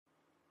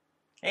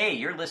Hey,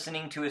 you're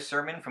listening to a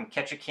sermon from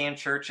Ketchikan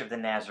Church of the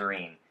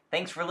Nazarene.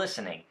 Thanks for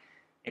listening.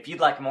 If you'd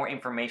like more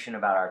information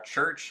about our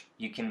church,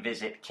 you can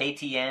visit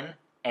ktnnaz.org,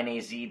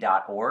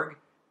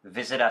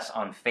 visit us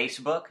on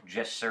Facebook,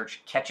 just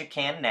search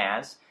Ketchikan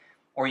Naz,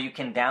 or you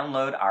can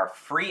download our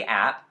free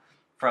app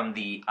from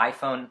the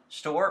iPhone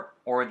store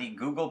or the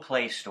Google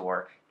Play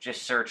Store.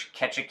 Just search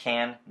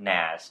Ketchikan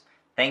Naz.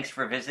 Thanks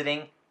for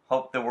visiting.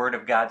 Hope the Word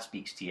of God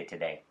speaks to you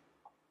today.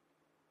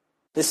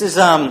 This is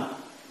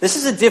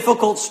a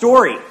difficult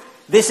story.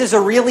 This is a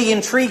really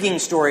intriguing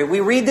story. We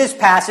read this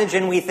passage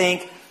and we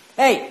think,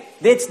 hey,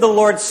 it's the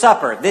Lord's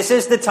Supper. This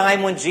is the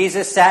time when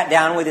Jesus sat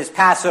down with his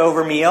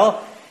Passover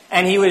meal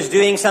and he was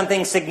doing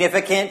something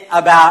significant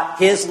about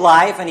his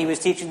life and he was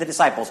teaching the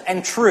disciples.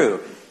 And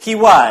true, he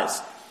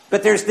was.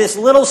 But there's this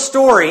little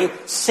story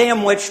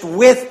sandwiched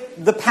with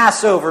the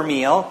Passover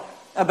meal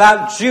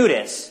about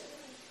Judas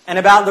and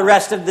about the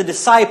rest of the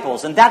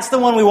disciples. And that's the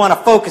one we want to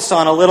focus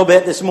on a little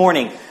bit this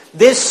morning.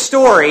 This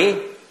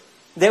story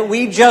that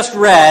we just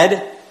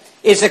read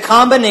is a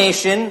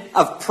combination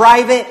of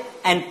private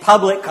and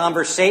public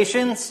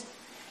conversations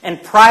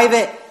and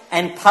private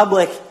and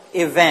public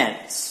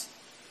events.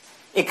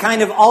 It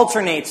kind of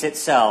alternates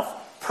itself.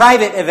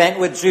 Private event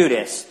with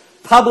Judas,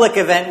 public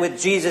event with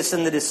Jesus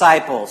and the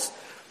disciples,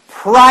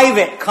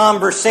 private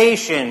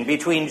conversation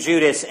between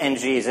Judas and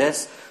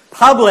Jesus,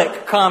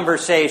 public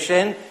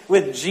conversation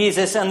with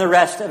Jesus and the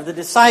rest of the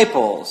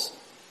disciples.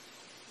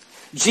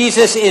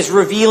 Jesus is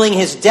revealing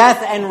his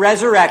death and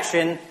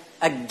resurrection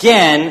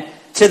again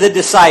to the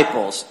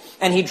disciples.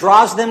 And he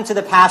draws them to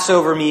the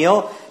Passover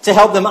meal to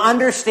help them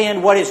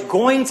understand what is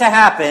going to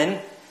happen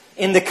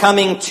in the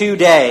coming 2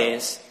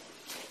 days.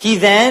 He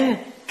then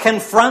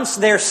confronts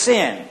their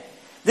sin.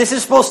 This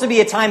is supposed to be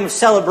a time of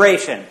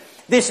celebration.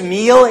 This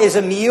meal is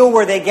a meal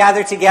where they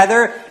gather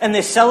together and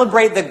they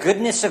celebrate the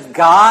goodness of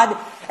God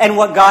and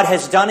what God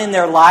has done in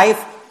their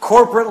life,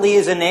 corporately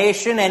as a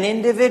nation and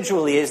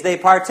individually as they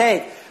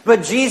partake.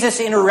 But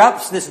Jesus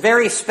interrupts this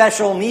very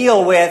special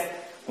meal with,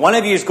 one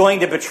of you is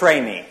going to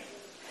betray me.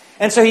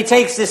 And so he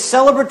takes this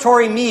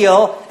celebratory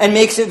meal and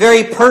makes it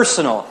very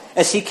personal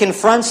as he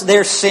confronts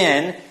their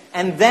sin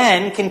and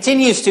then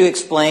continues to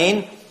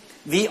explain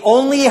the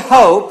only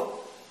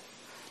hope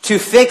to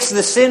fix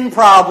the sin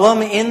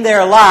problem in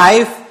their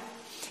life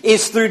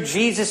is through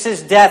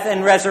Jesus' death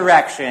and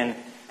resurrection.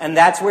 And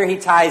that's where he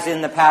ties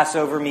in the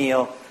Passover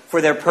meal for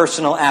their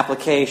personal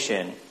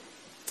application.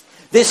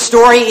 This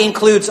story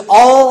includes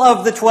all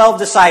of the 12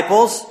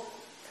 disciples,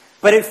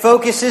 but it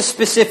focuses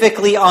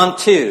specifically on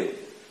 2,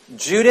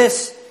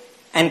 Judas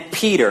and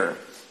Peter.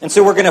 And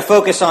so we're going to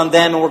focus on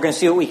them, and we're going to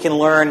see what we can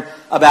learn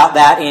about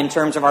that in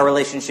terms of our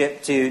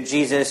relationship to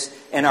Jesus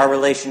and our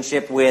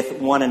relationship with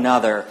one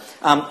another.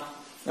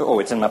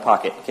 It's in my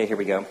pocket. Okay, here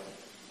we go.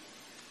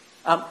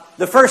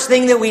 The first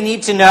thing that we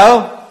need to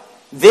know,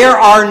 there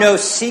are no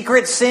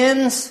secret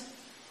sins,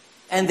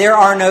 and there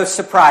are no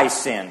surprise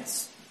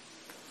sins.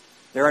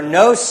 There are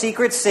no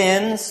secret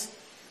sins,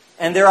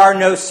 and there are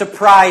no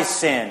surprise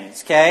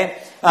sins,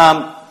 okay?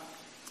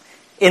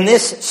 In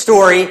this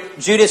story,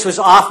 Judas was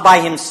off by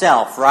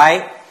himself,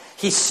 right?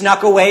 He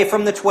snuck away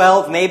from the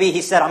 12. Maybe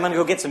he said, I'm going to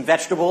go get some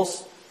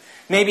vegetables.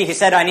 Maybe he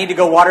said, I need to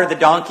go water the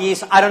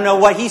donkeys. I don't know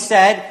what he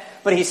said,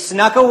 but he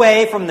snuck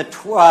away from the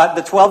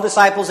 12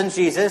 disciples and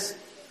Jesus,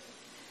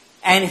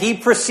 and he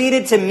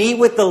proceeded to meet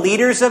with the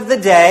leaders of the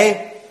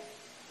day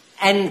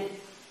and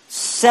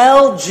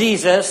sell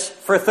Jesus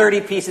for 30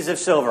 pieces of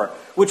silver,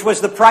 which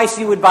was the price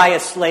you would buy a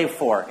slave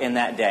for in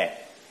that day.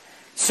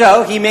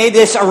 So he made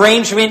this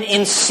arrangement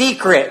in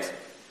secret.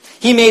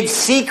 He made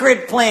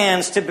secret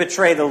plans to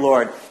betray the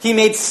Lord. He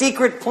made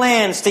secret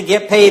plans to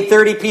get paid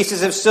 30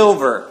 pieces of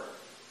silver.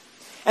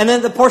 And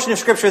then the portion of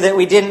Scripture that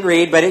we didn't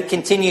read, but it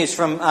continues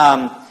from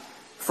the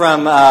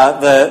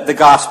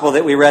gospel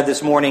that we read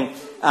this morning,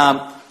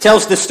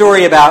 tells the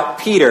story about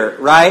Peter,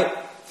 right?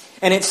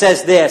 And it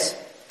says this.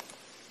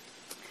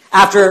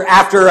 After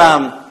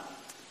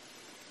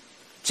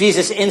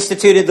Jesus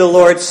instituted the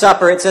Lord's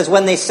Supper, it says,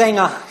 when they sang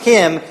a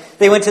hymn,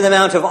 they went to the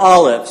Mount of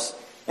Olives.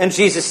 And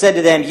Jesus said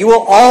to them, you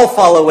will all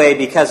fall away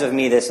because of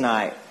me this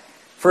night.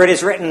 For it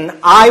is written,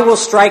 I will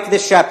strike the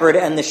shepherd,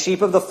 and the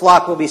sheep of the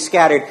flock will be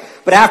scattered.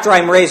 But after I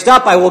am raised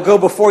up, I will go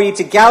before you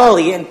to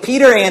Galilee. And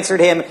Peter answered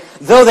him,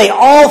 though they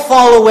all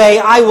fall away,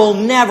 I will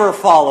never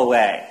fall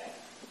away.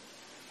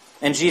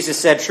 And Jesus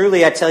said,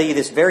 truly I tell you,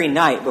 this very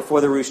night before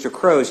the rooster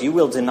crows, you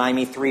will deny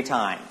me 3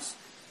 times.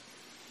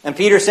 And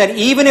Peter said,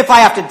 even if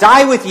I have to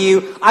die with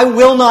you, I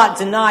will not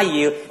deny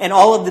you. And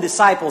all of the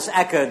disciples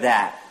echoed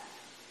that.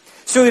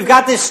 So we've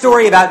got this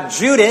story about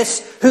Judas,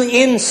 who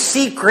in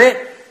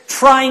secret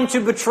trying to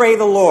betray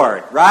the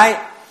Lord, right?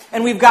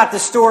 And we've got the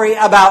story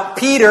about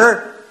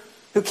Peter,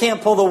 who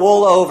can't pull the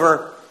wool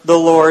over the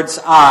Lord's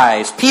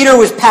eyes. Peter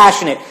was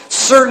passionate,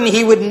 certain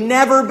he would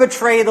never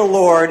betray the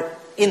Lord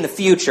in the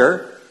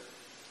future.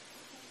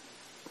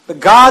 But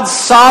God's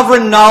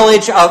sovereign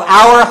knowledge of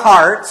our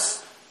hearts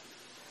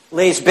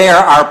lays bare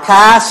our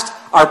past,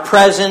 our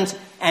present,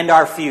 and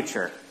our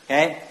future.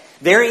 Okay?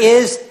 There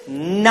is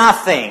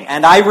nothing,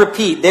 and I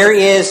repeat, there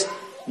is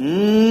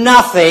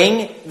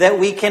nothing that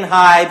we can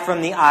hide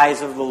from the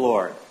eyes of the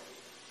Lord.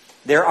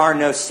 There are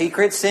no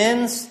secret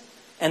sins,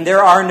 and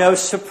there are no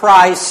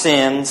surprise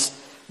sins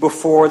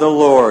before the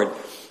Lord.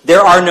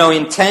 There are no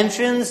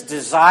intentions,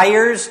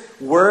 desires,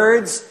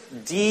 words,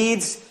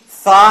 deeds,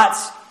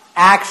 thoughts,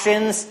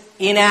 actions,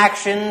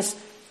 inactions,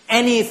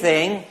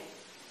 anything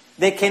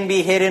that can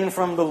be hidden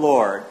from the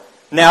Lord.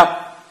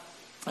 Now,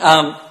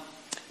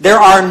 there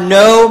are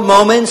no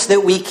moments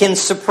that we can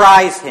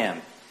surprise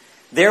Him.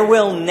 There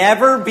will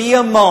never be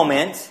a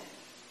moment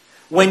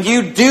when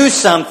you do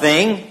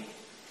something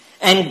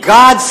and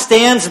God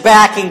stands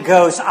back and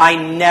goes, I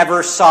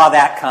never saw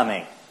that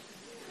coming.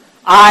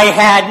 I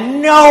had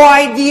no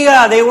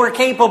idea they were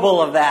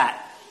capable of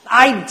that.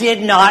 I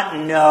did not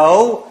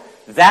know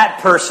that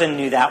person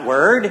knew that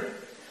word.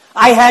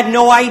 I had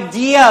no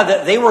idea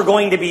that they were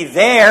going to be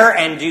there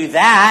and do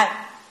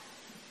that.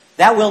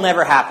 That will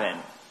never happen.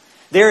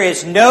 There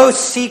is no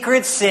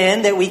secret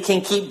sin that we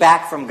can keep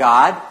back from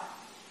God.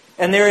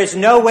 And there is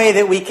no way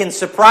that we can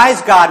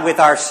surprise God with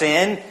our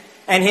sin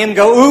and Him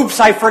go, oops,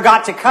 I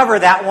forgot to cover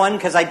that one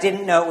because I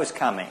didn't know it was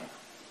coming.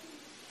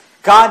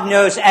 God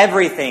knows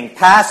everything,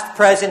 past,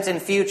 present, and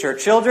future.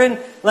 Children,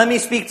 let me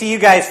speak to you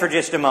guys for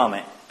just a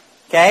moment.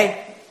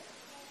 Okay?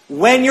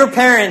 When your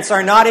parents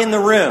are not in the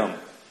room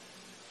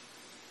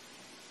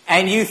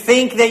and you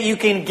think that you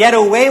can get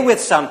away with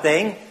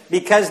something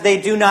because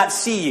they do not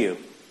see you.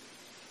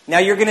 Now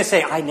you're going to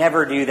say, I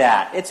never do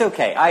that. It's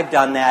okay. I've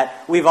done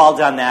that. We've all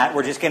done that.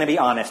 We're just going to be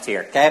honest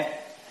here. Okay?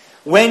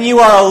 When you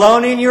are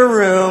alone in your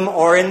room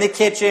or in the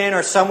kitchen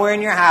or somewhere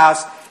in your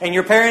house and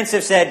your parents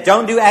have said,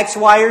 don't do X,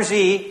 Y, or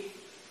Z,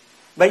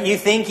 but you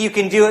think you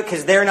can do it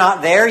because they're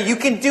not there, you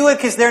can do it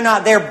because they're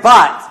not there,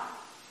 but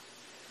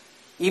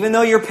even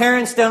though your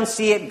parents don't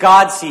see it,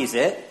 God sees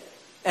it,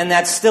 and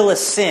that's still a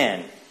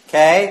sin.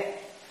 Okay?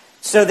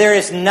 So there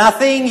is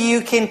nothing you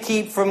can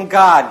keep from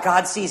God.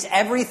 God sees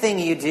everything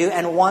you do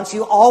and wants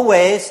you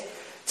always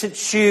to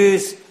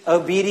choose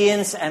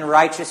obedience and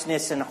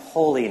righteousness and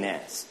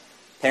holiness.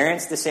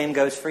 Parents, the same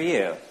goes for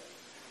you.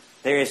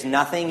 There is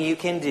nothing you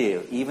can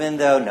do, even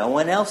though no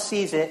one else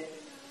sees it,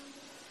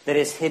 that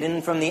is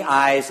hidden from the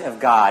eyes of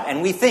God.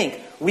 And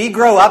we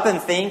grow up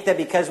and think that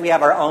because we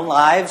have our own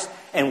lives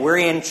and we're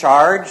in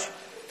charge,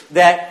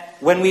 that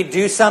when we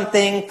do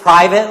something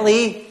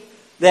privately,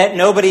 that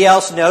nobody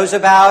else knows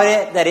about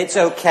it, that it's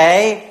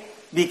okay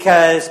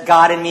because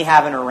God and me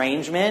have an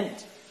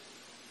arrangement.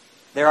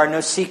 There are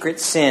no secret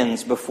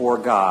sins before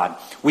God.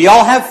 We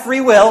all have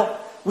free will.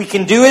 We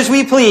can do as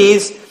we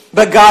please,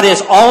 but God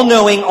is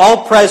all-knowing,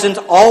 all-present,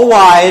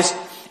 all-wise,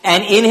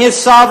 and in His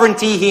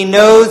sovereignty, He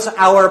knows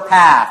our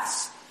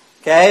paths.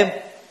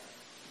 Okay?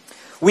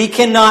 We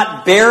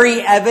cannot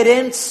bury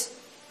evidence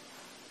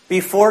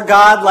before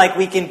God like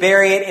we can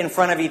bury it in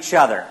front of each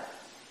other.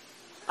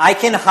 I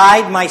can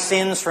hide my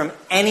sins from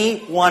any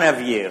one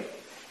of you.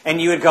 And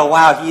you would go,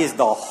 wow, he is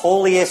the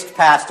holiest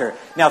pastor.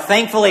 Now,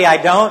 thankfully, I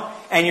don't.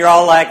 And you're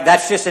all like,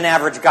 that's just an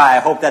average guy. I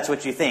hope that's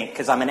what you think.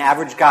 Because I'm an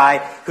average guy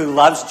who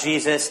loves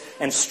Jesus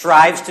and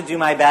strives to do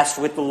my best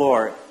with the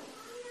Lord.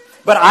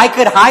 But I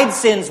could hide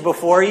sins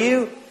before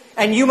you.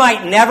 And you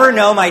might never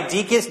know my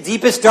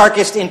deepest,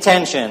 darkest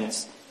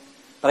intentions.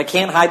 But I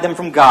can't hide them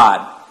from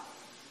God.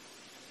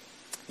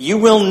 You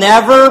will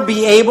never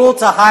be able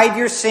to hide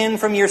your sin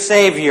from your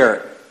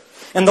Savior.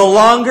 And the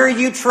longer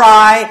you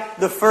try,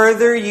 the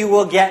further you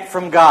will get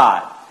from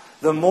God.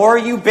 The more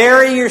you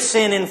bury your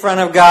sin in front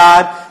of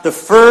God, the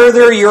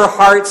further your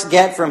hearts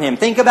get from Him.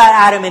 Think about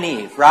Adam and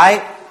Eve,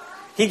 right?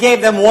 He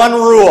gave them one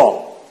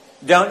rule.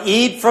 Don't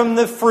eat from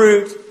the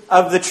fruit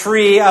of the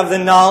tree of the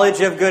knowledge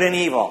of good and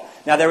evil.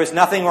 Now, there was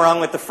nothing wrong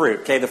with the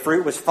fruit, okay? The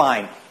fruit was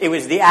fine. It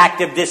was the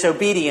act of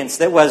disobedience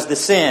that was the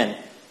sin.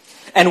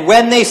 And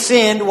when they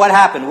sinned, what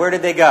happened? Where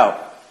did they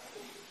go?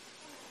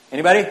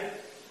 Anybody?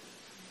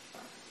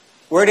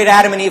 Where did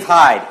Adam and Eve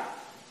hide?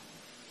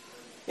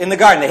 In the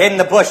garden. They hid in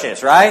the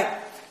bushes, right?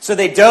 So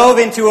they dove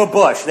into a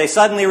bush. They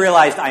suddenly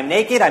realized, I'm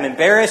naked, I'm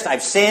embarrassed,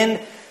 I've sinned.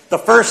 The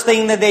first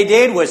thing that they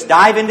did was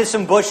dive into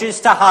some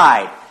bushes to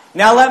hide.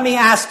 Now let me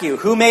ask you,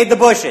 who made the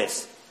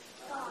bushes?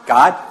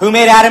 God. Who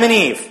made Adam and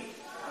Eve?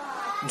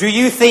 Do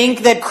you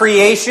think that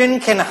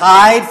creation can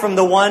hide from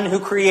the one who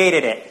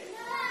created it?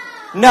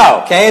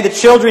 No, okay? The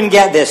children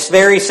get this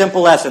very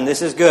simple lesson.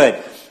 This is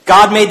good.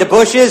 God made the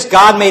bushes.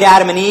 God made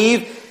Adam and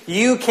Eve.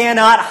 You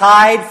cannot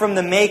hide from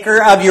the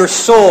maker of your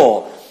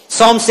soul.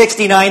 Psalm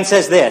 69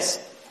 says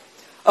this,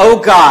 O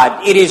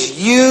God, it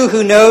is you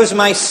who knows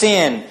my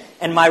sin,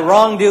 and my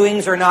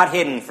wrongdoings are not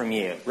hidden from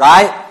you.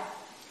 Right?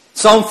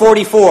 Psalm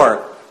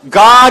 44,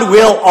 God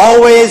will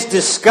always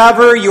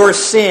discover your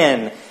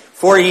sin,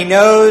 for He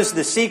knows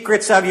the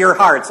secrets of your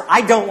hearts.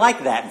 I don't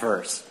like that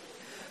verse,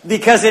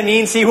 because it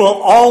means He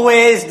will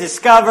always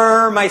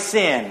discover my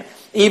sin,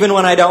 even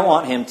when I don't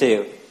want Him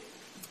to.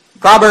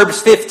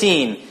 Proverbs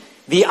 15,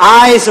 the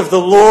eyes of the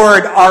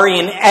Lord are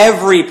in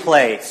every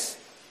place,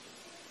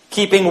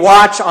 keeping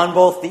watch on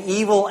both the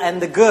evil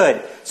and the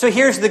good. So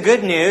here's the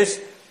good news.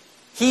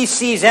 He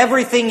sees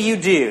everything you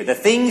do. The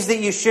things that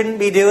you shouldn't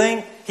be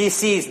doing, He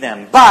sees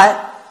them.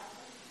 But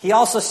He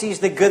also sees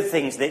the good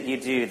things that you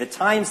do, the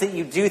times that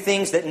you do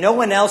things that no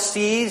one else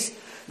sees,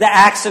 the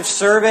acts of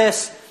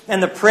service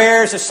and the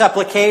prayers of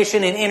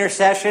supplication and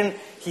intercession.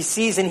 He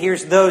sees and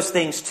hears those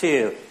things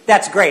too.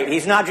 That's great.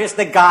 He's not just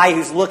the guy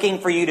who's looking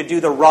for you to do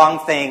the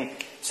wrong thing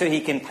so he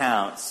can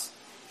pounce.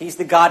 He's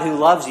the God who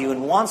loves you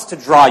and wants to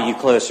draw you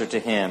closer to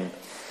him.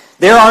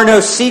 There are no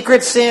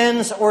secret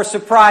sins or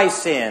surprise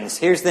sins.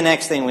 Here's the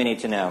next thing we need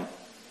to know.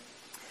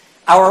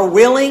 Our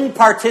willing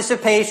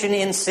participation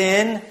in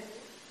sin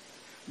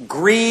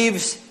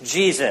grieves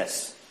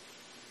Jesus.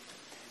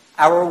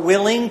 Our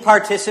willing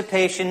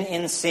participation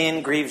in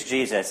sin grieves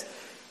Jesus.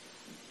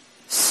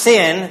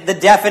 Sin, the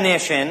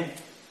definition,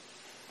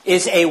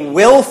 is a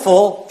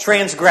willful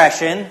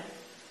transgression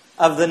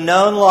of the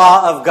known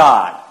law of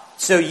God.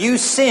 So you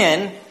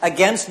sin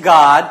against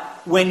God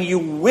when you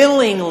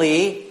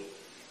willingly,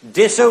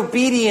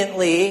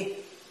 disobediently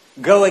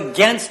go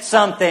against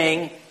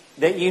something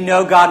that you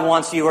know God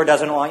wants you or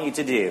doesn't want you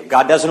to do.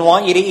 God doesn't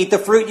want you to eat the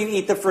fruit, you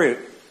eat the fruit.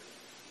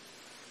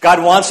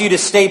 God wants you to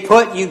stay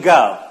put, you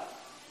go.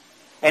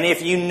 And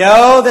if you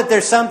know that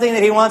there's something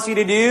that he wants you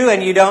to do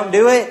and you don't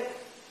do it,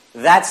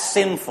 that's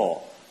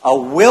sinful. A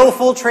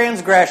willful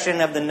transgression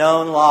of the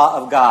known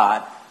law of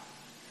God.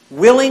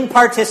 Willing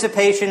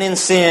participation in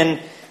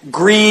sin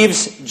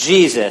grieves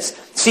Jesus.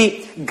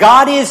 See,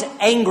 God is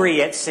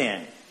angry at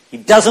sin. He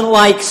doesn't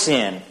like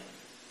sin.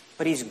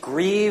 But he's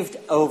grieved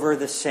over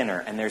the sinner,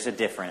 and there's a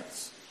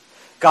difference.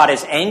 God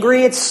is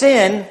angry at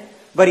sin,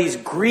 but he's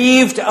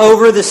grieved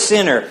over the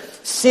sinner.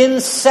 Sin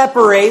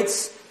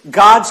separates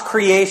God's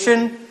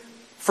creation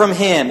from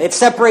him. It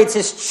separates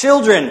his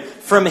children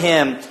from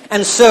him.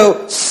 And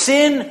so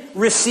sin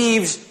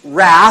receives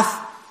wrath,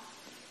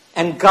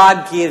 and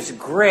God gives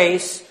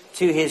grace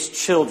to his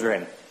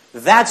children.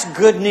 That's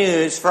good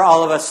news for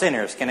all of us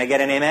sinners. Can I get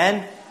an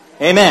amen?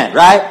 Amen,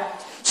 right?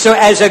 So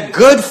as a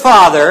good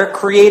father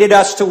created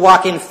us to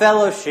walk in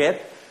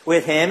fellowship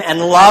with him and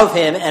love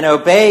him and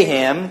obey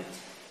him,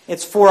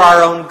 it's for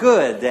our own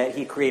good that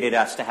he created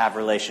us to have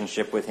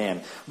relationship with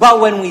him. But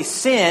when we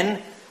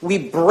sin, we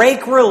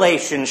break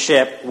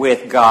relationship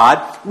with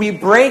God, we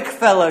break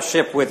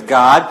fellowship with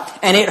God,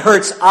 and it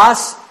hurts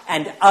us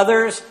and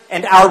others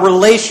and our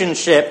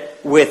relationship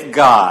with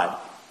God.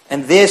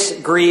 And this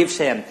grieves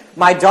him.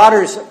 My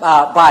daughter's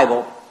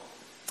Bible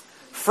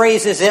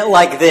phrases it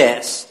like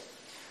this.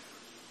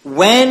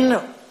 When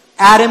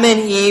Adam and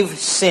Eve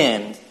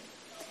sinned,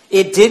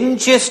 it didn't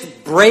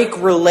just break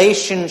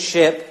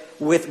relationship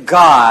with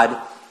God,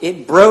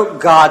 it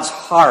broke God's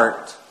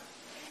heart.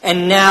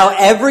 And now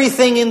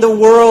everything in the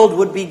world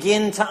would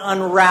begin to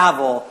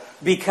unravel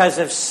because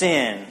of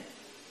sin.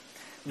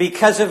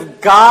 Because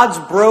of God's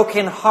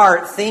broken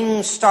heart,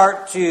 things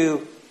start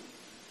to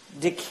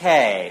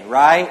decay,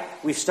 right?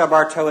 We stub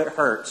our toe, it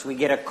hurts. We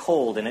get a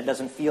cold and it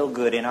doesn't feel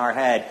good in our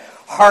head.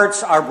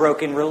 Hearts are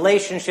broken,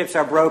 relationships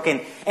are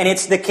broken, and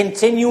it's the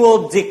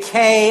continual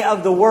decay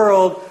of the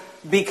world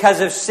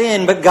because of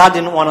sin, but God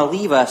didn't want to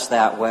leave us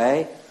that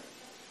way.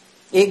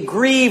 It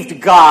grieved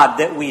God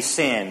that we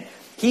sin.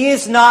 He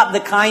is not the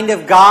kind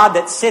of God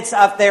that sits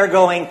up there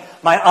going,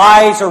 my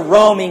eyes are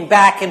roaming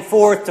back and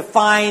forth to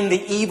find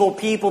the evil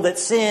people that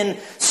sin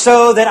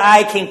so that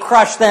I can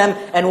crush them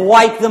and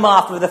wipe them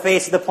off of the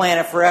face of the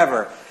planet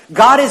forever.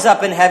 God is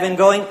up in heaven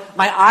going,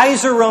 my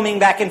eyes are roaming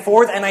back and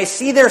forth and I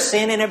see their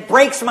sin and it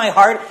breaks my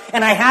heart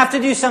and I have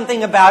to do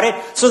something about it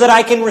so that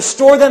I can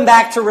restore them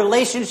back to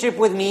relationship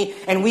with me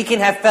and we can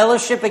have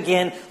fellowship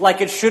again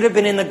like it should have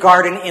been in the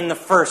garden in the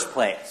first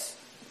place.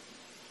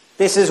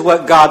 This is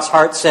what God's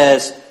heart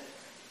says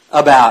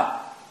about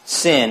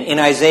sin. In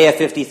Isaiah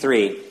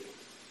 53,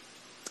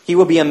 he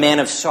will be a man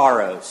of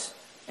sorrows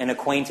and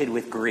acquainted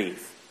with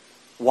grief.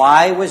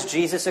 Why was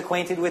Jesus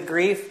acquainted with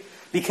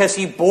grief? Because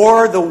he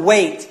bore the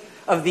weight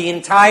of the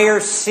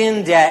entire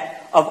sin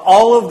debt of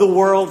all of the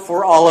world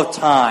for all of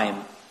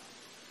time.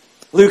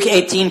 Luke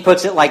 18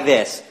 puts it like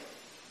this.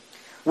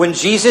 When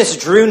Jesus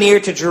drew near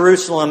to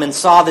Jerusalem and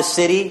saw the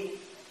city,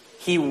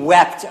 he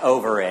wept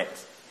over it.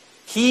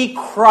 He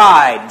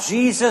cried,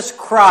 Jesus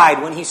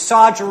cried when he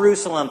saw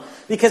Jerusalem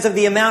because of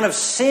the amount of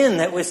sin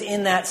that was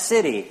in that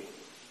city.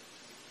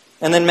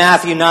 And then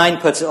Matthew 9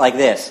 puts it like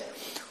this.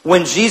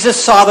 When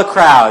Jesus saw the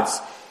crowds,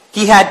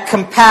 he had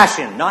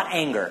compassion, not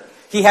anger.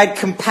 He had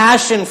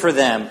compassion for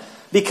them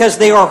because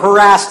they were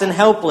harassed and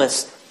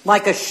helpless,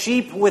 like a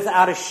sheep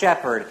without a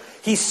shepherd.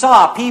 He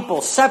saw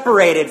people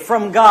separated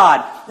from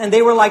God, and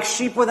they were like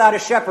sheep without a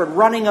shepherd,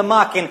 running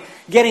amok and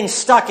getting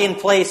stuck in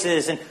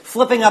places and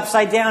flipping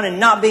upside down and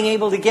not being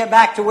able to get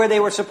back to where they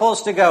were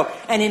supposed to go,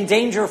 and in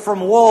danger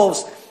from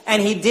wolves. And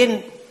he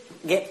didn't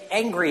get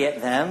angry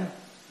at them.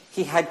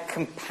 He had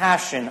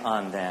compassion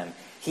on them.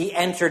 He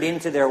entered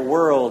into their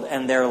world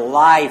and their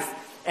life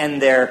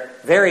and their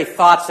very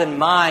thoughts and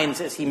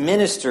minds as he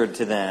ministered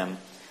to them.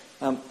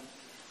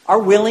 Our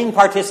willing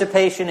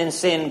participation in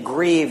sin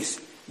grieves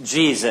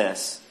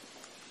Jesus.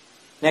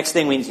 Next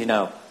thing we need to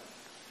know.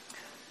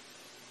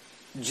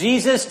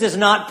 Jesus does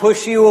not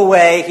push you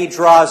away, he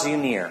draws you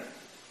near.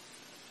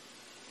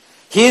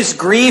 His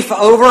grief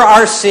over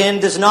our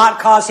sin does not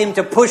cause him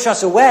to push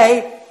us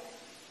away,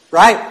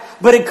 right?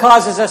 But it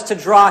causes us to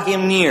draw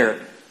him near.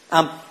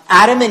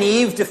 Adam and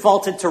Eve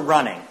defaulted to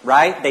running,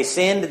 right? They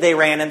sinned, they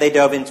ran, and they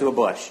dove into a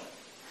bush.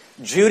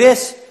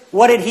 Judas,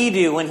 what did he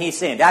do when he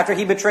sinned? After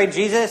he betrayed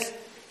Jesus,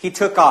 he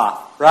took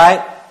off,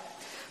 right?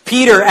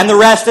 Peter and the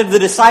rest of the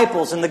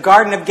disciples in the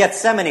Garden of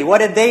Gethsemane, what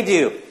did they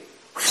do?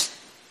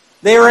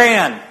 They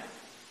ran.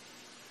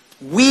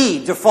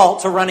 We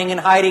default to running and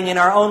hiding in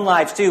our own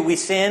lives too. We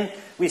sin,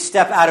 we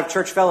step out of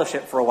church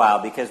fellowship for a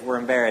while because we're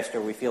embarrassed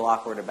or we feel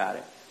awkward about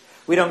it.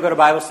 We don't go to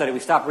Bible study, we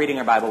stop reading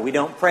our Bible. We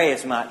don't pray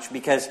as much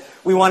because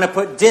we want to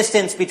put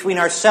distance between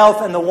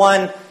ourselves and the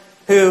one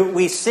who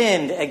we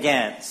sinned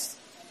against.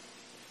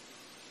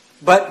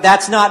 But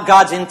that's not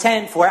God's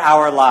intent for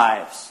our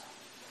lives.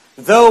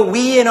 Though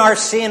we in our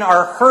sin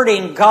are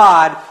hurting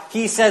God,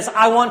 He says,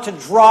 I want to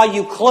draw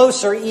you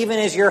closer even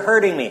as you're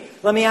hurting me.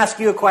 Let me ask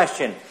you a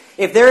question.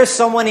 If there is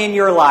someone in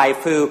your life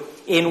who,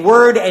 in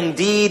word and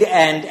deed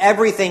and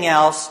everything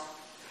else,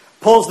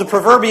 pulls the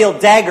proverbial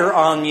dagger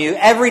on you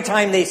every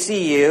time they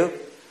see you,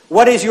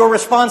 what is your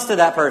response to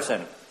that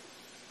person?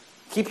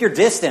 Keep your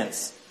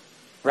distance,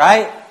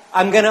 right?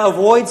 I'm going to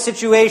avoid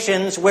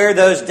situations where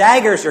those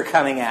daggers are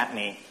coming at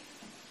me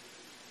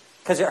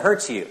because it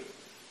hurts you.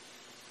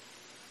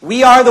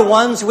 We are the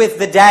ones with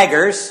the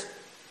daggers,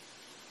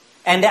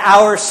 and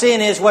our sin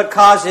is what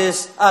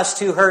causes us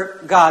to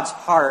hurt God's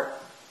heart.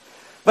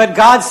 But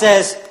God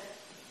says,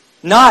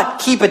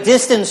 not keep a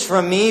distance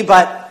from me,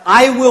 but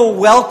I will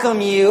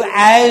welcome you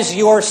as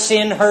your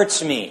sin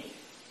hurts me.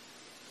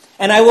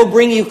 And I will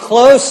bring you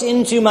close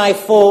into my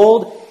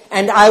fold,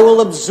 and I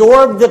will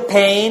absorb the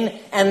pain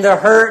and the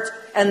hurt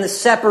and the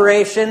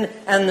separation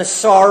and the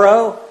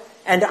sorrow,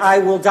 and I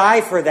will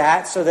die for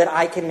that so that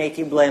I can make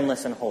you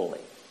blameless and holy.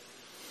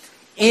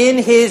 In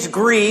His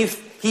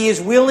grief, He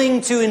is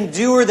willing to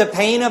endure the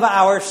pain of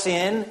our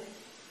sin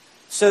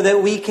so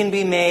that we can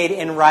be made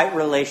in right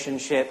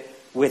relationship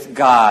with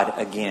God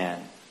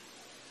again.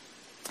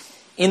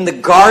 In the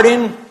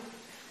garden,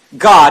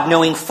 God,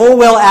 knowing full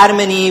well Adam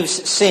and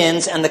Eve's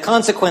sins and the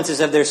consequences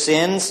of their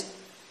sins,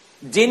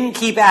 didn't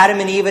keep Adam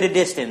and Eve at a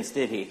distance,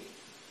 did He?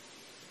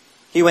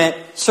 He went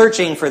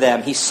searching for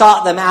them. He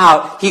sought them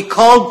out. He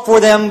called for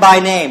them by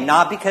name.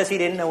 Not because He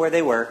didn't know where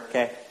they were,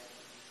 okay?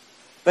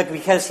 But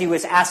because He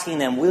was asking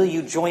them, will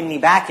you join me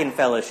back in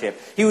fellowship?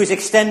 He was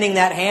extending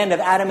that hand of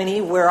Adam and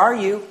Eve. Where are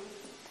you?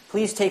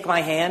 Please take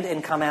my hand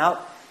and come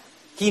out.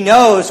 He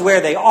knows where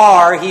they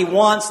are. He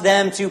wants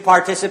them to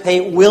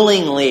participate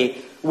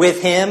willingly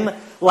with Him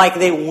like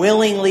they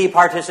willingly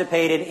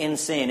participated in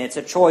sin. It's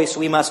a choice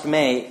we must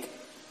make.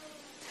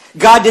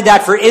 God did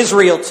that for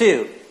Israel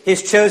too.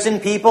 His chosen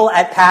people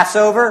at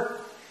Passover.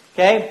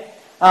 Okay?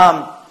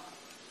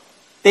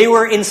 They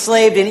were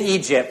enslaved in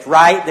Egypt,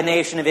 right? The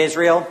nation of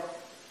Israel.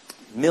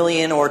 1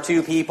 million or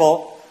 2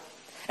 people.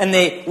 And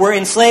they were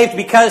enslaved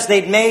because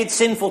they'd made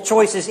sinful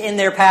choices in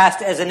their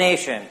past as a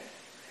nation.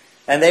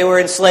 And they were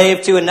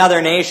enslaved to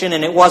another nation,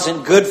 and it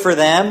wasn't good for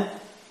them.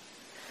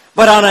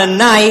 But on a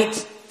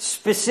night,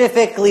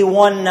 specifically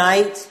one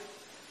night,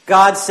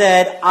 God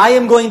said, I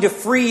am going to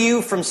free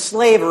you from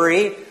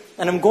slavery,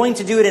 and I'm going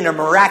to do it in a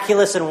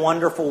miraculous and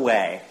wonderful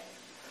way.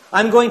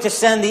 I'm going to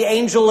send the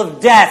angel of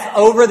death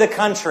over the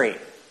country.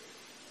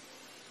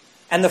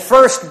 And the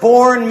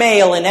firstborn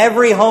male in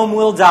every home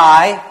will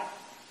die,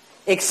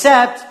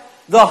 except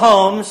the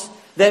homes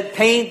that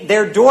paint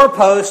their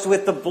doorpost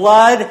with the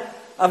blood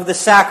of the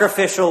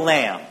sacrificial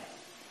lamb.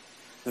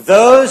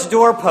 Those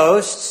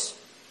doorposts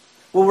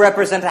will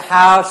represent a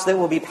house that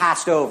will be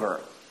passed over.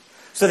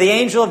 So the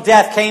angel of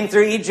death came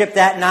through Egypt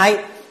that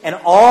night, and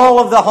all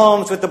of the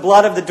homes with the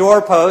blood of the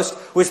doorpost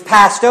was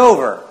passed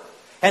over.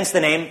 Hence the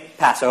name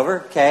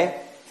Passover,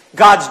 okay?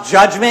 God's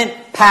judgment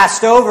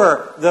passed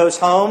over those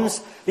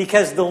homes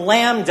because the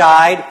lamb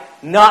died,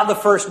 not the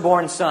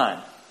firstborn son.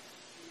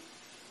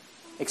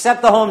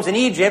 Except the homes in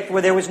Egypt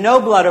where there was no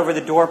blood over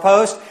the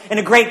doorpost, and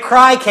a great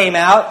cry came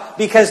out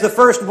because the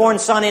firstborn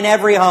son in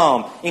every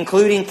home,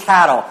 including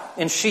cattle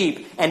and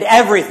sheep and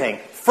everything,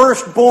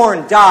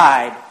 firstborn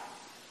died.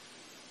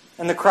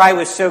 And the cry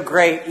was so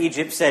great,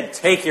 Egypt said,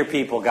 take your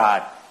people,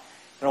 God.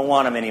 I don't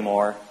want them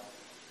anymore.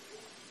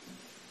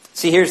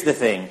 See, here's the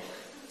thing.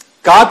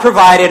 God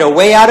provided a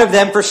way out of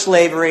them for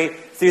slavery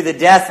through the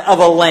death of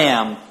a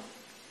lamb.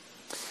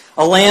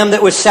 A lamb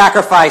that was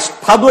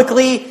sacrificed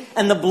publicly,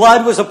 and the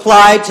blood was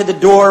applied to the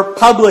door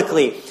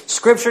publicly.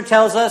 Scripture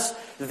tells us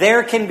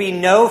there can be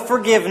no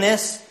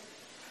forgiveness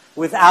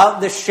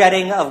without the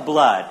shedding of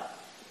blood.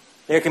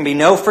 There can be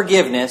no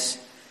forgiveness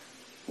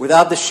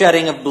without the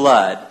shedding of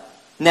blood.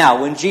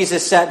 Now, when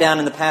Jesus sat down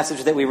in the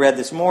passage that we read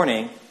this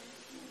morning,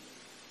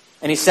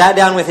 and He sat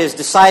down with His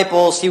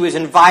disciples, He was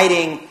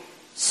inviting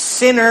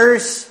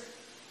sinners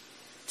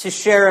to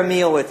share a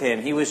meal with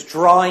Him. He was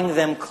drawing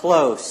them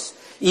close.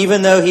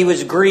 Even though He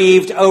was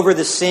grieved over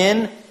the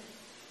sin,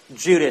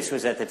 Judas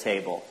was at the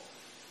table.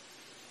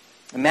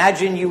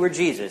 Imagine you were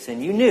Jesus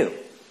and you knew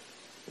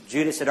that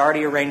Judas had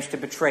already arranged to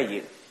betray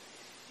you,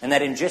 and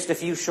that in just a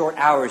few short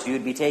hours you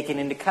would be taken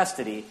into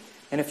custody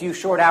And a few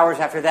short hours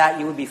after that,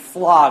 you would be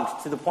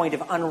flogged to the point of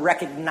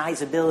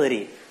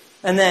unrecognizability.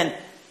 And then,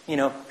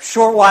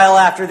 short while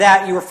after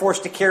that, you were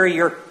forced to carry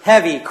your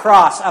heavy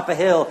cross up a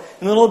hill.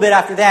 And a little bit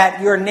after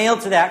that, you are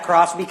nailed to that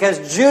cross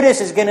because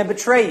Judas is going to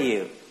betray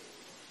you.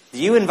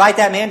 Do you invite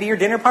that man to your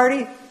dinner party?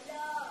 No.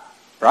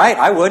 Right?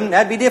 I wouldn't.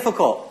 That'd be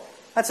difficult.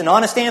 That's an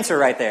honest answer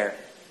right there.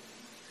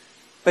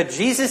 But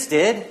Jesus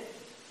did.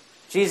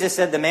 Jesus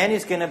said, the man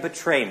who's going to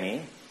betray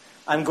me,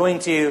 I'm going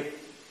to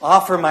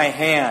offer my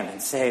hand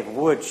and say,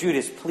 would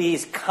Judas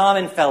please come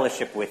and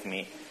fellowship with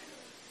me?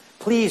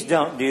 Please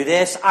don't do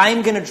this.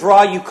 I'm going to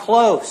draw you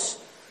close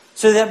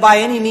so that by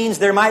any means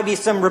there might be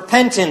some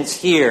repentance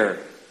here.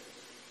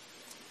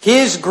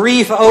 His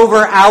grief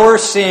over our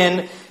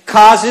sin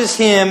causes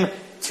him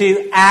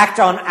to act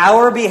on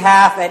our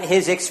behalf at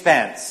his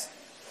expense.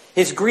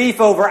 His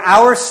grief over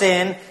our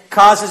sin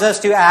causes us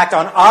to act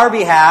on our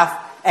behalf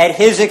at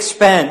his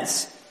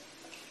expense.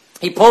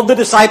 He pulled the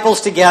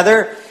disciples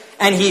together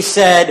and he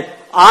said,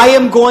 I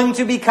am going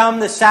to become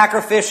the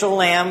sacrificial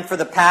lamb for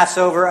the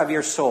Passover of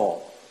your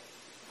soul.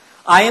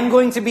 I am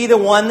going to be the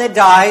one that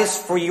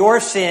dies for your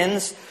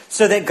sins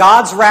so that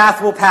God's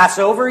wrath will pass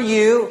over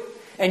you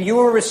and you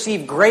will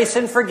receive grace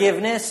and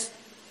forgiveness,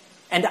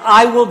 and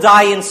I will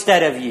die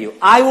instead of you.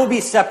 I will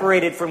be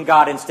separated from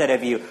God instead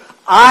of you.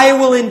 I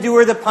will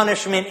endure the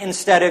punishment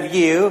instead of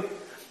you,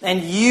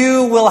 and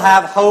you will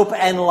have hope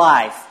and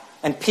life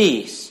and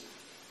peace.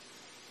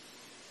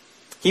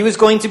 He was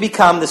going to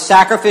become the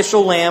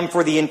sacrificial lamb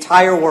for the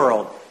entire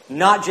world,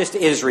 not just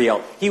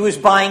Israel. He was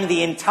buying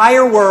the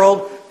entire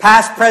world,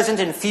 past, present,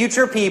 and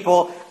future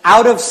people,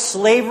 out of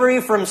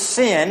slavery from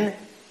sin,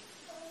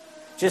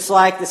 just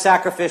like the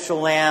sacrificial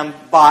lamb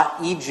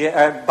bought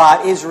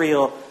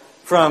Israel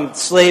from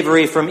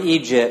slavery from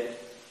Egypt.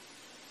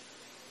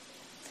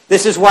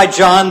 This is why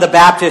John the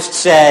Baptist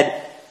said,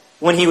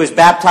 when he was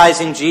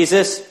baptizing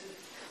Jesus,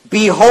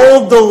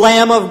 behold the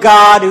Lamb of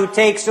God who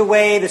takes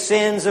away the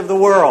sins of the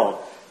world.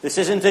 This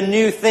isn't a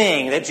new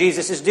thing that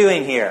Jesus is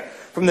doing here.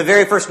 From the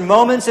very first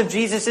moments of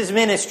Jesus'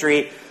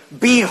 ministry,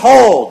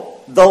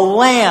 behold the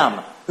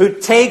Lamb who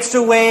takes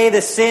away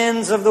the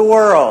sins of the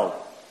world.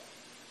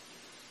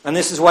 And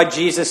this is why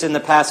Jesus in the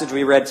passage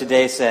we read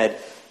today said,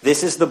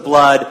 this is the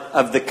blood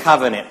of the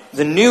covenant,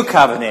 the new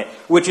covenant,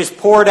 which is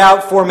poured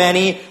out for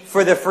many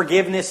for the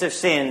forgiveness of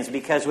sins,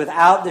 because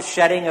without the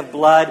shedding of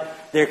blood,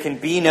 there can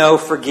be no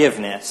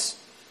forgiveness.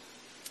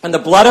 And the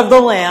blood of the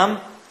Lamb,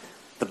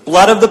 the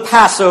blood of the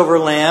Passover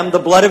Lamb, the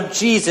blood of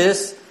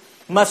Jesus,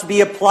 must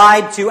be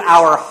applied to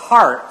our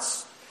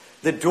hearts,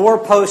 the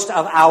doorpost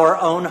of our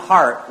own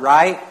heart,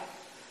 right?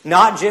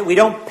 We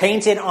don't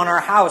paint it on our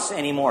house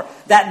anymore.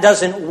 That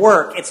doesn't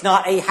work. It's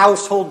not a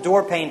household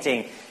door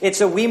painting.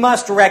 We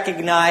must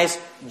recognize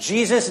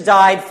Jesus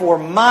died for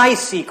my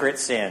secret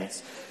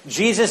sins.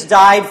 Jesus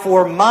died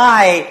for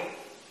my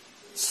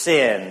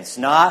sins,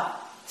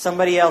 not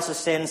somebody else's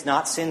sins,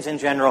 not sins in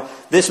general.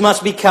 This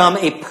must become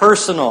a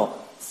personal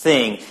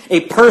thing,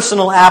 a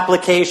personal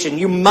application.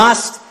 You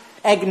must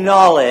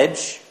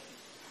acknowledge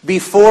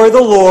before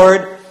the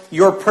Lord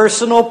your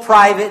personal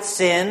private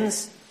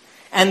sins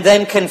and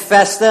then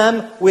confess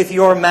them with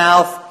your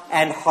mouth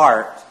and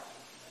heart.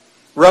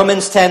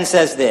 Romans 10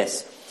 says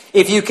this,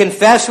 if you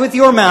confess with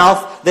your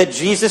mouth that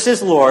Jesus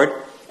is Lord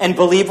and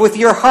believe with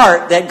your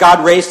heart that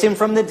God raised him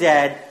from the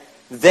dead,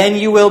 then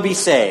you will be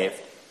saved.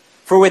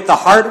 For with the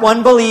heart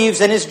one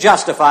believes and is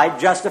justified,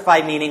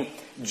 justified meaning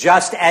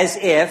just as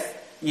if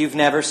you've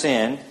never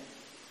sinned,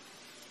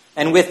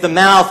 and with the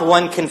mouth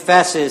one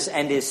confesses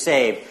and is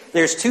saved.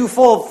 There's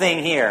twofold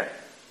thing here.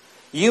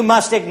 You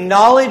must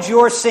acknowledge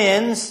your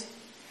sins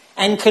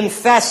and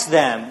confess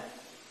them.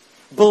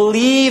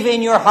 Believe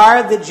in your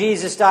heart that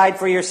Jesus died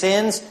for your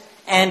sins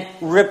and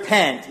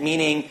repent,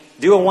 meaning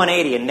do a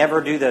 180 and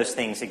never do those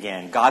things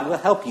again. God will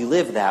help you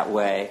live that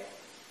way.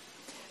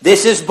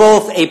 This is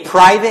both a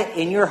private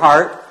in your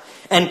heart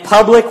and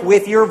public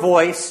with your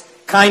voice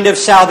kind of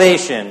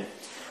salvation.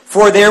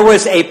 For there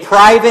was a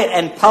private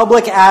and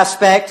public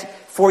aspect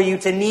for you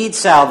to need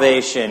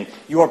salvation.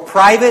 Your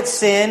private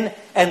sin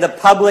and the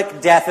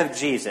public death of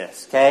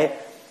Jesus. Okay?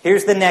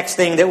 Here's the next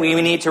thing that we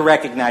need to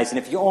recognize. And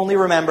if you only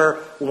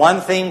remember one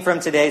thing from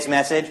today's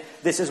message,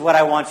 this is what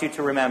I want you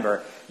to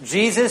remember.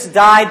 Jesus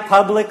died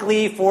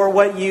publicly for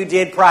what you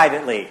did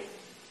privately.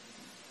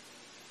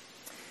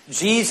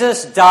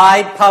 Jesus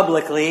died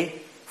publicly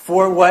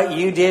for what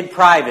you did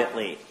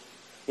privately.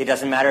 It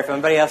doesn't matter if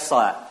anybody else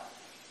saw it.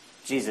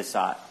 Jesus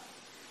saw it.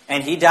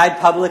 And he died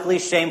publicly,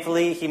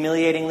 shamefully,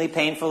 humiliatingly,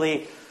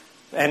 painfully,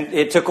 and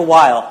it took a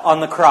while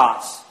on the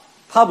cross.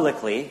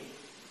 Publicly,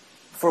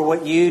 for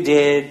what you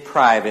did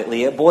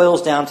privately. It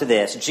boils down to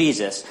this.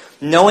 Jesus,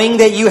 knowing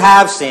that you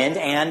have sinned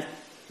and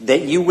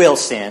that you will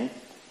sin,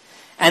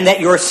 and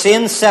that your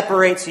sin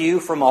separates you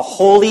from a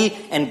holy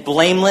and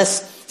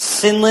blameless,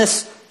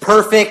 sinless,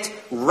 perfect,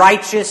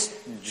 righteous,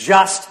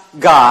 just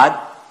God,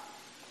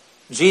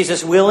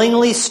 Jesus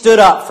willingly stood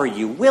up for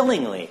you,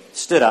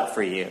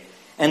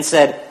 and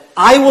said,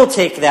 I will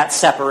take that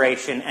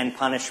separation and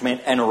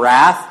punishment and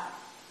wrath.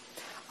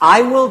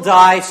 I will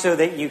die so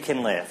that you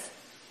can live.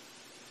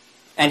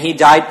 And he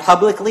died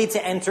publicly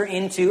to enter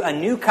into a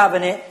new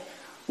covenant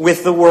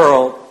with the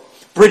world,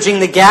 bridging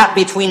the gap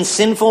between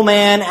sinful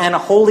man and a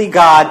holy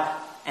God.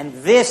 And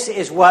this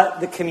is what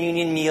the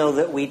communion meal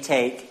that we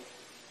take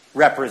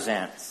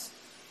represents.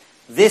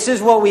 This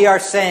is what we are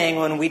saying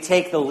when we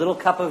take the little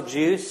cup of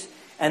juice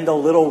and the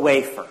little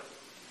wafer.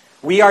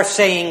 We are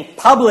saying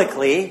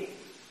publicly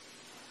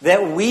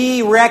that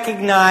we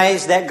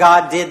recognize that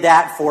God did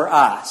that for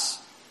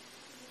us.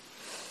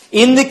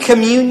 In the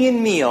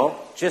communion meal,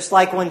 just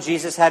like when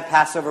Jesus had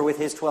Passover with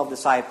his 12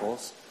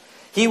 disciples,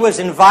 he was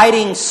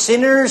inviting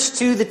sinners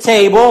to the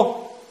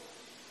table,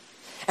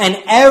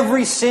 and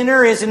every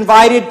sinner is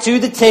invited to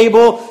the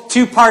table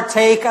to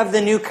partake of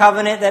the new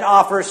covenant that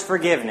offers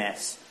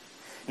forgiveness.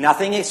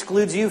 Nothing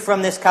excludes you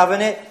from this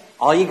covenant.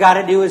 All you got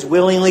to do is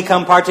willingly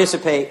come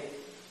participate.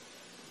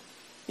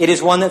 It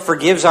is one that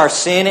forgives our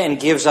sin and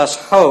gives us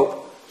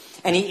hope.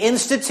 And he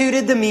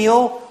instituted the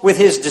meal with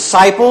his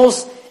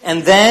disciples,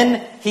 and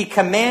then he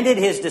commanded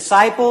his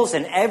disciples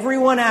and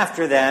everyone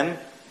after them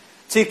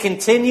to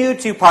continue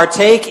to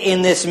partake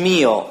in this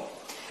meal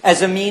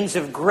as a means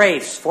of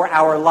grace for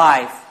our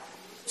life,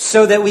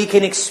 so that we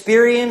can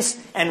experience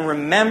and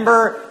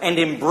remember and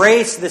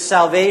embrace the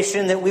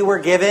salvation that we were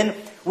given,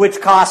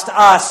 which cost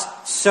us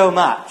so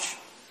much.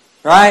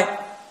 Right?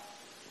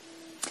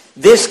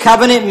 This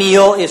covenant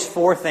meal is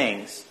 4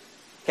 things.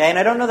 Okay, and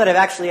I don't know that I've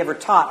actually ever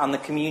taught on the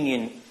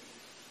communion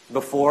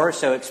before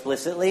so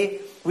explicitly.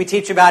 We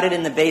teach about it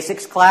in the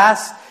basics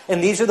class,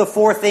 and these are the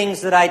 4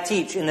 things that I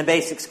teach in the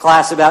basics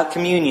class about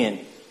communion.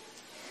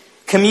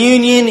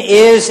 Communion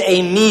is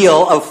a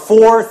meal of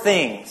 4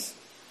 things.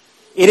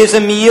 It is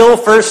a meal,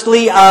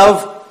 firstly,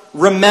 of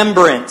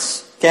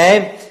remembrance.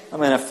 Okay? I'm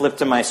going to flip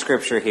to my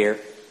scripture here.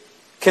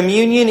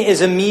 Communion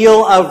is a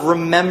meal of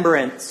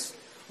remembrance.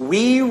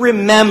 We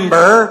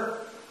remember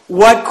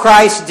what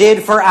Christ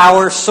did for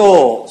our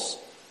souls.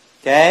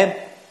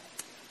 Okay?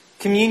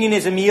 Communion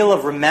is a meal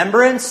of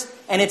remembrance,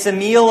 and it's a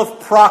meal of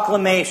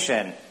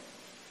proclamation.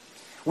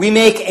 We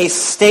make a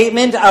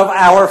statement of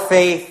our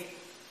faith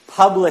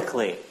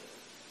publicly.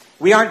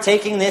 We aren't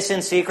taking this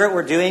in secret.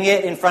 We're doing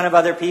it in front of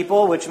other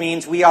people, which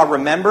means we are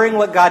remembering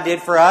what God did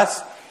for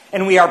us,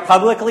 and we are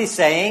publicly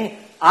saying,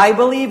 I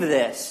believe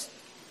this.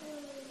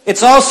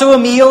 It's also a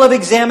meal of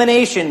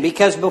examination,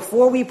 because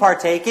before we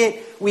partake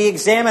it, we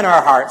examine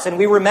our hearts and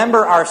we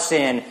remember our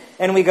sin,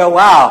 and we go,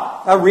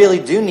 wow, I really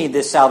do need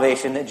this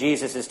salvation that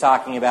Jesus is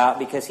talking about,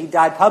 because he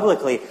died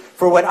publicly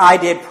for what I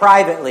did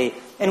privately.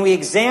 And we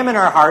examine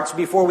our hearts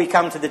before we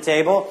come to the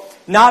table,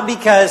 not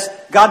because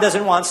God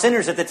doesn't want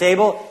sinners at the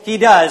table, he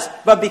does,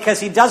 but because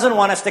he doesn't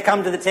want us to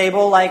come to the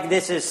table like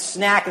this is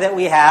snack that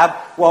we have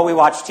while we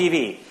watch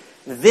TV.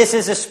 This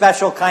is a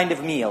special kind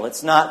of meal.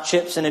 It's not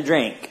chips and a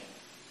drink.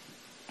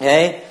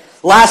 Okay?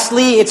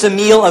 Lastly, it's a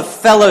meal of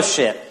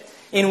fellowship,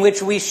 in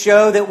which we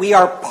show that we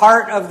are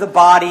part of the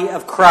body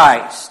of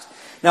Christ.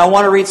 Now, I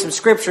want to read some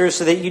scriptures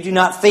so that you do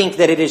not think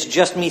that it is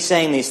just me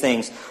saying these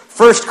things.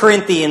 1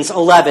 Corinthians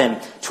 11,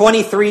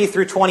 23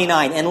 through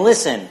 29. And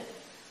listen,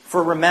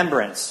 for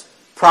remembrance,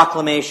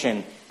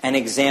 proclamation, and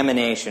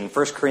examination.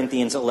 1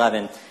 Corinthians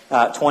 11,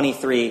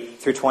 23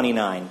 through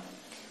 29.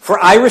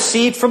 For I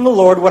received from the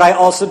Lord what I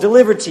also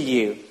delivered to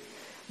you,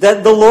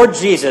 that the Lord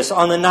Jesus,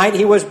 on the night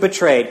he was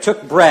betrayed,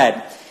 took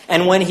bread,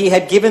 and when he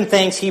had given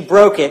thanks, he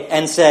broke it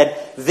and said,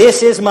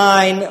 This is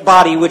my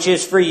body, which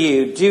is for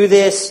you. Do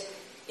this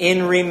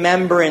in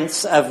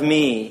remembrance of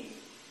me.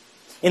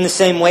 In the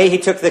same way, he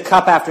took the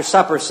cup after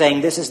supper,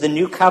 saying, This is the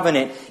new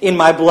covenant in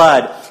my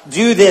blood.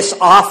 Do this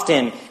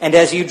often, and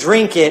as you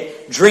drink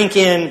it, drink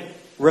in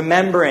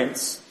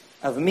remembrance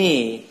of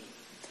me.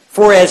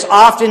 For as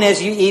often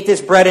as you eat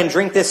this bread and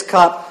drink this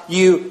cup,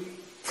 you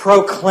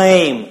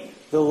proclaim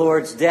the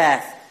Lord's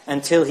death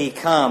until he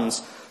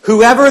comes.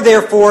 Whoever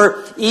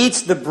therefore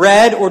eats the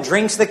bread or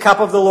drinks the cup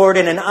of the Lord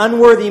in an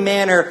unworthy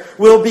manner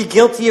will be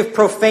guilty of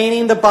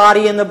profaning the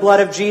body and the blood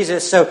of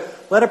Jesus. So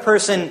let a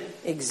person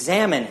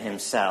examine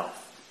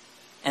himself,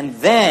 and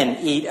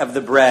then eat of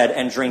the bread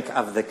and drink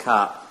of the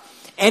cup.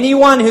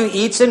 Anyone who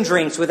eats and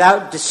drinks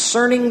without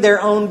discerning their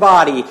own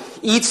body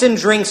eats and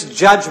drinks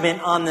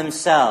judgment on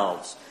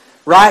themselves.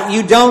 Right?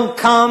 You don't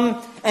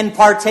come and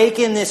partake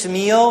in this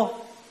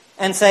meal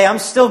and say, I'm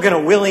still going to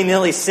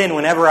willy-nilly sin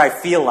whenever I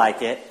feel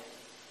like it.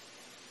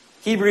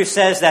 Hebrews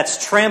says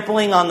that's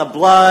trampling on the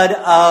blood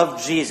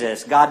of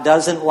Jesus. God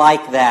doesn't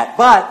like that.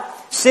 But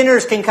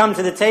sinners can come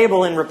to the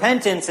table in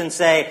repentance and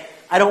say,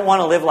 I don't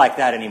want to live like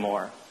that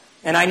anymore.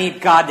 And I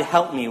need God to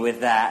help me with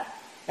that.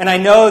 And I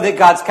know that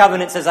God's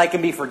covenant says I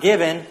can be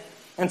forgiven.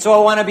 And so I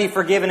want to be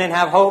forgiven and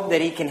have hope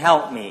that he can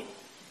help me.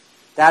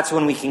 That's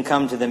when we can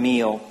come to the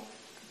meal.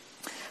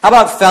 How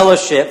about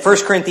fellowship? 1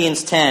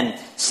 Corinthians 10,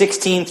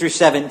 16 through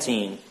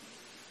 17.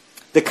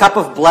 The cup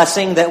of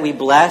blessing that we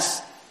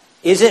bless,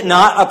 is it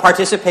not a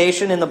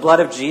participation in the blood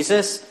of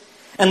Jesus?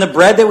 And the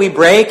bread that we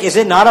break, is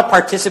it not a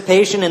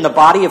participation in the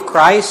body of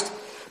Christ?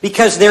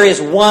 Because there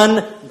is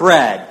one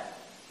bread.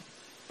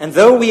 And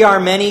though we are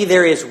many,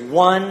 there is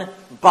one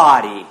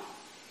body.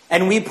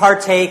 And we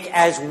partake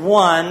as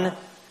one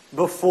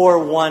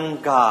before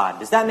one God.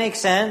 Does that make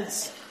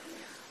sense?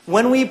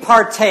 When we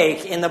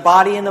partake in the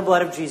body and the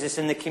blood of Jesus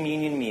in the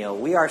communion meal,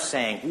 we are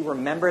saying, we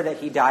remember that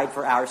He died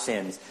for our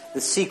sins,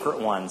 the secret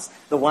ones,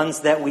 the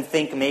ones that we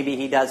think maybe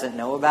He doesn't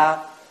know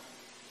about.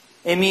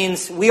 It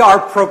means we are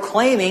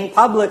proclaiming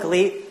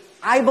publicly,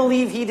 I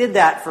believe He did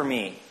that for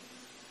me.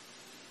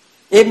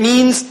 It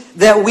means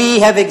that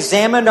we have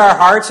examined our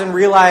hearts and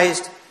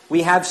realized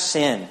we have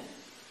sin.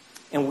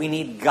 And we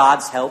need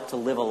God's help to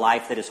live a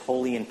life that is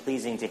holy and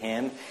pleasing to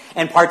Him.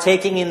 And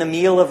partaking in the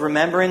meal of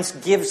remembrance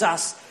gives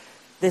us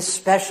this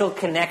special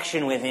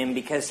connection with Him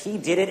because He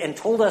did it and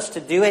told us to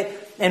do it.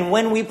 And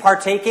when we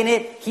partake in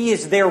it, He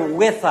is there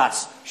with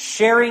us,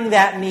 sharing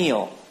that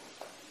meal.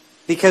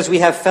 Because we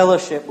have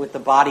fellowship with the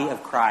body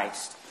of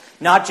Christ.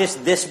 Not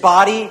just this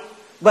body,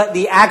 but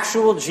the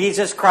actual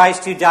Jesus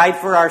Christ who died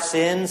for our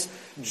sins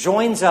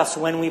joins us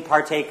when we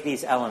partake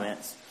these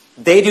elements.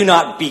 They do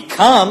not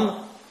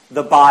become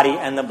the body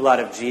and the blood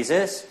of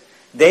Jesus.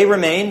 They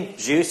remain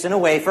juice in a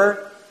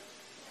wafer.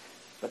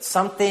 But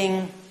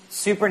something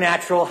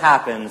supernatural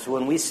happens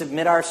when we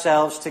submit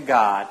ourselves to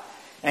God,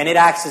 and it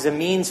acts as a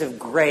means of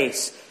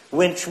grace,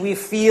 which we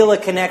feel a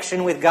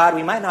connection with God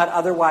we might not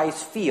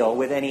otherwise feel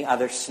with any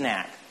other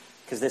snack,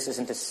 because this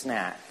isn't a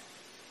snack.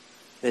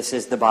 This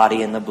is the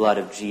body and the blood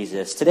of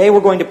Jesus. Today we're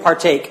going to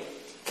partake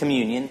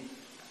communion,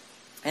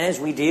 and as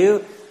we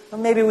do,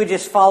 maybe we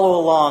just follow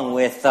along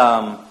with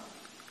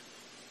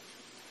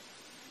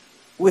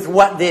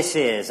what this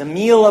is, a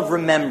meal of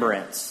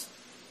remembrance.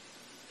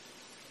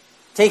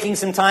 Taking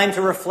some time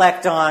to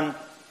reflect on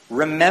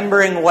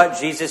remembering what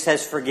Jesus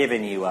has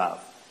forgiven you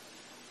of.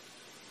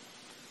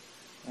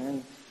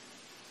 And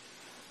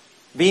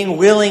being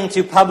willing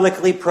to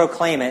publicly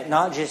proclaim it,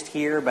 not just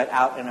here, but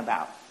out and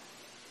about.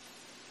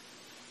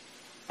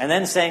 And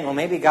then saying, well,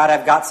 maybe God,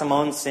 I've got some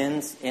own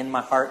sins in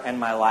my heart and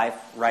my life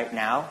right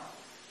now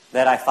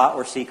that I thought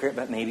were secret,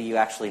 but maybe you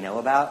actually know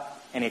about.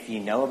 And if you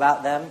know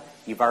about them,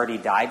 you've already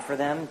died for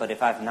them. But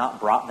if I've not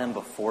brought them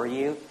before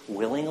you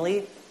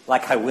willingly,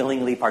 like I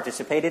willingly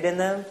participated in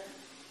them,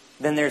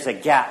 then there's a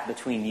gap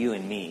between you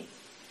and me.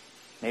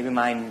 Maybe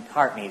my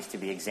heart needs to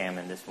be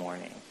examined this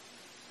morning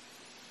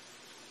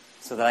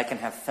so that I can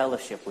have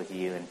fellowship with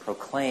you and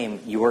proclaim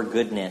your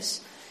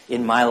goodness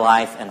in my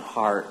life and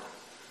heart.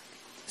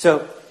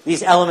 So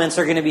these elements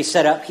are going to be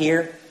set up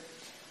here.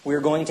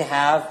 We're going to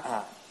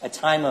have a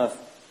time of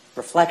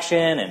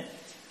reflection and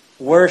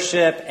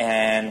worship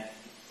and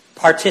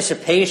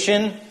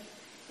participation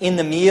in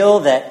the meal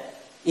that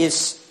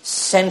is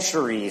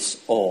centuries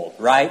old,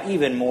 right?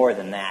 Even more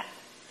than that.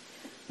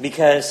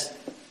 Because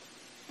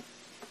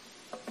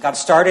God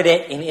started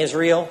it in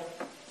Israel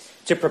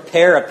to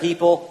prepare a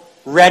people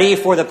ready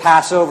for the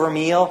Passover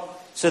meal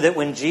so that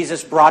when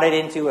Jesus brought it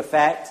into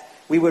effect,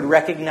 we would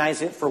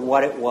recognize it for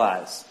what it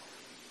was.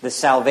 The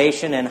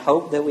salvation and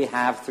hope that we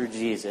have through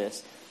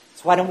Jesus.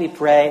 So why don't we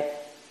pray?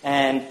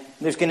 And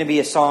there's going to be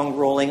a song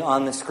rolling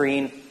on the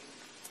screen.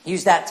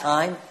 Use that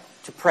time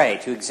to pray,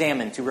 to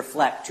examine, to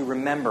reflect, to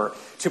remember,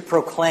 to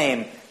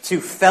proclaim,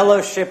 to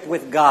fellowship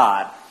with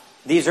God.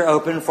 These are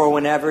open for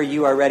whenever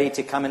you are ready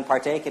to come and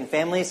partake. And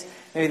families,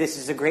 maybe this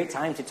is a great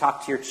time to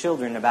talk to your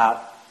children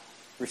about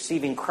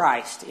receiving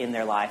Christ in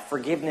their life,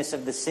 forgiveness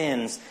of the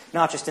sins,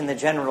 not just in the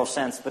general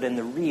sense, but in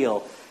the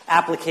real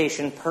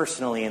application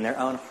personally in their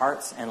own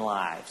hearts and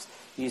lives.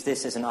 Use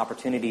this as an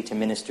opportunity to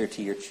minister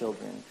to your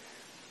children.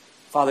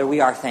 Father,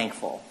 we are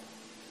thankful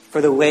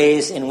for the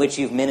ways in which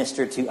you've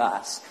ministered to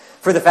us.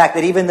 For the fact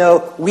that even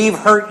though we've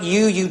hurt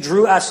you, you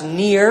drew us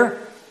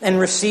near and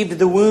received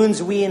the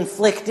wounds we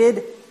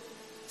inflicted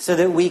so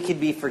that we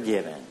could be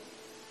forgiven.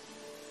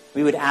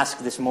 We would ask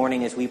this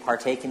morning as we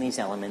partake in these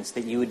elements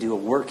that you would do a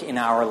work in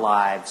our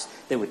lives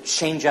that would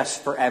change us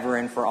forever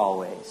and for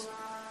always.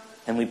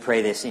 And we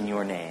pray this in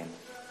your name.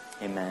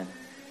 Amen.